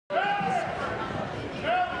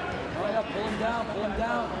down, pull him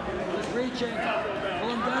down. He's reaching. Pull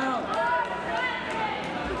him down.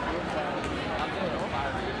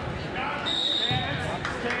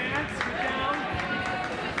 Stance, get down.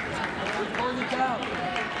 Keep pulling him down.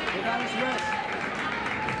 Get on his wrist.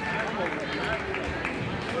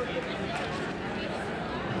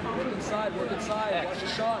 Work inside. Watch the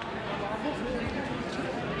shot.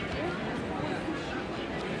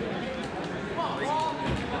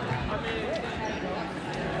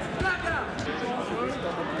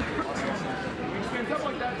 Stand up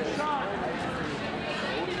like that, the shot.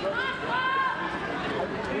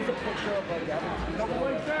 Here's a picture of like that. Couple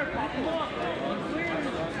legs there, pop him up. Clear.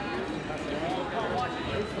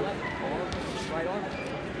 His left arm, right arm.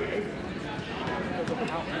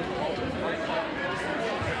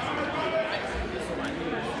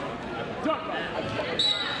 Duck.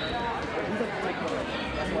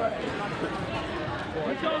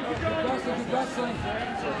 Keep going, keep going. Keep wrestling.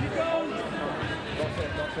 Keep going.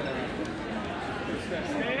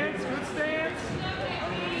 Stance, good stance.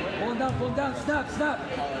 Pull him down, snap.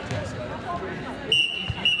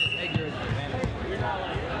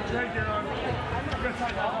 Take your arm. Good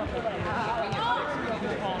time off.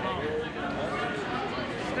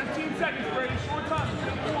 15 seconds, Brady. Short time.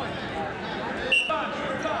 Good point.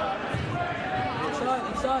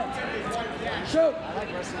 Inside. Shoot.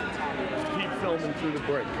 Keep filming through the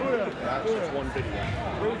break. That's just one video.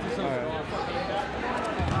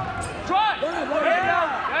 Try!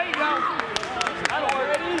 There you go. That'll work.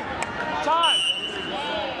 Ready? Time.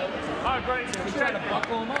 All right, Brady. He's trying to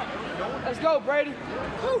buckle him up. Let's go, Brady.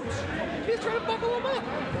 Coach, he's trying to buckle him up.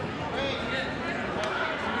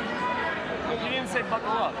 You didn't say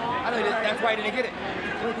buckle up. I know that's why I didn't get it.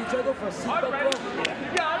 Look, you try to go for a seatbelt. All right, Brady.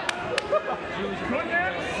 You got it. Good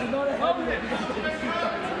man. He's not a heavyweight.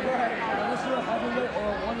 Unless you're a heavyweight or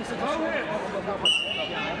a 1-6.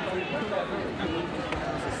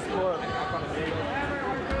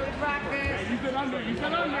 You've been under.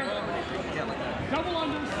 Double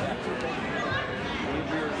unders.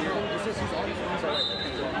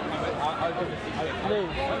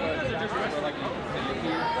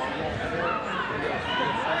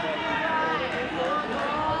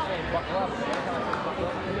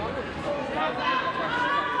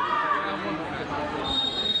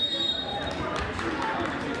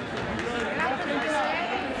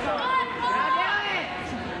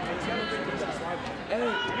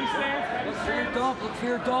 Look for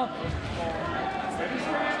your dump.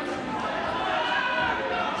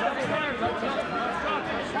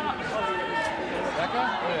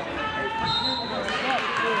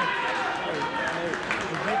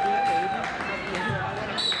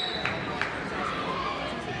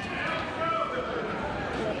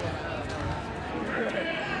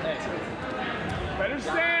 Better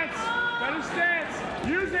stance.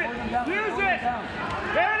 Use it.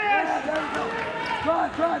 There it is.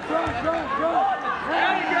 Drive.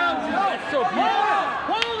 There you go. That's so beautiful.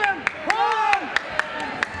 Hold him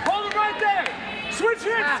right there. Switch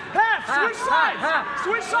hips. Half. Switch sides.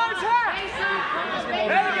 Switch sides. Half.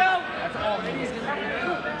 There you go.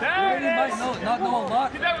 There it is. Not no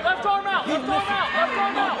luck. Get that left arm out. Get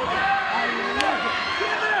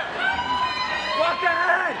there.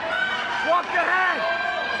 Walk the head.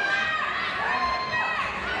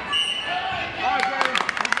 All right, Brady.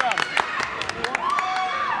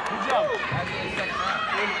 Good job.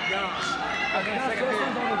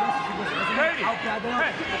 Brady,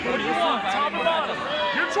 hey, what do you want? Top or bottom?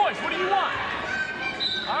 Your choice. What do you want?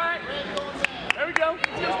 All right. There we go.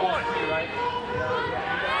 Just one.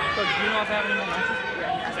 So, do you know if I have any more matches?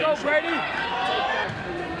 Let's go, Brady.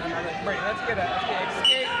 Brady, let's get an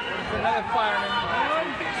escape for another fireman.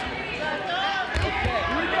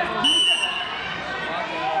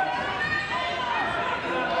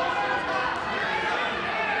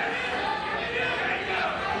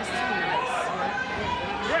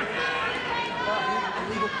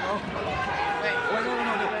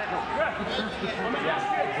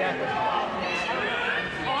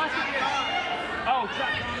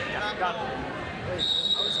 Okay. Oh, got it.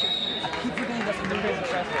 I keep forgetting that's the new basic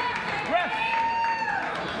wrestler. Ref.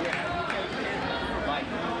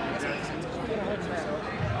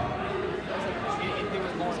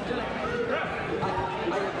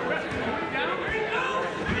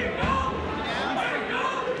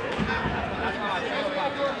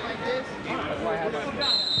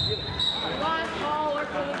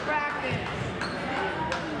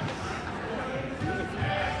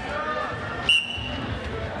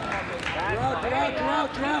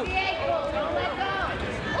 Out.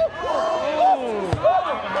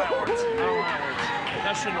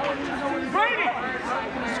 That shouldn't work. Brady!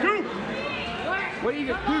 Scoop! What do you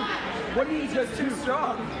get? Dude, what do you just too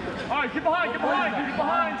strong? All right, get behind, get behind, get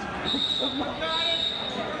behind.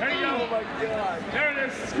 There you go. Oh my God. There it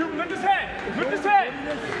is. Scoop, lift his head. Lift his head.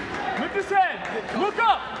 Lift his head. Look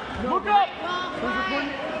up. Look up.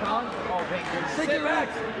 Sink your back.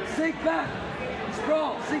 Sink back.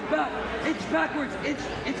 Sprawl. Sink back. Inch backwards.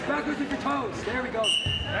 Inch backwards with your toes. There we go.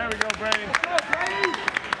 There we go, Brady. Let's go,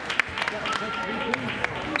 Brady.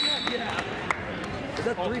 Is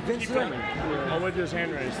that 3 pins today? I'll wait till his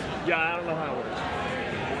hand raised. Yeah, I don't know how it works.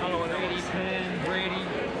 I don't know what Brady pin, Brady.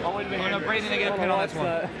 I'll wait till the hand No, Brady didn't get a pin on this one.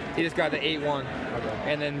 that. He just got the 8-1.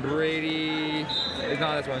 And then Brady is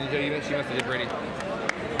not this one. She must have did Brady.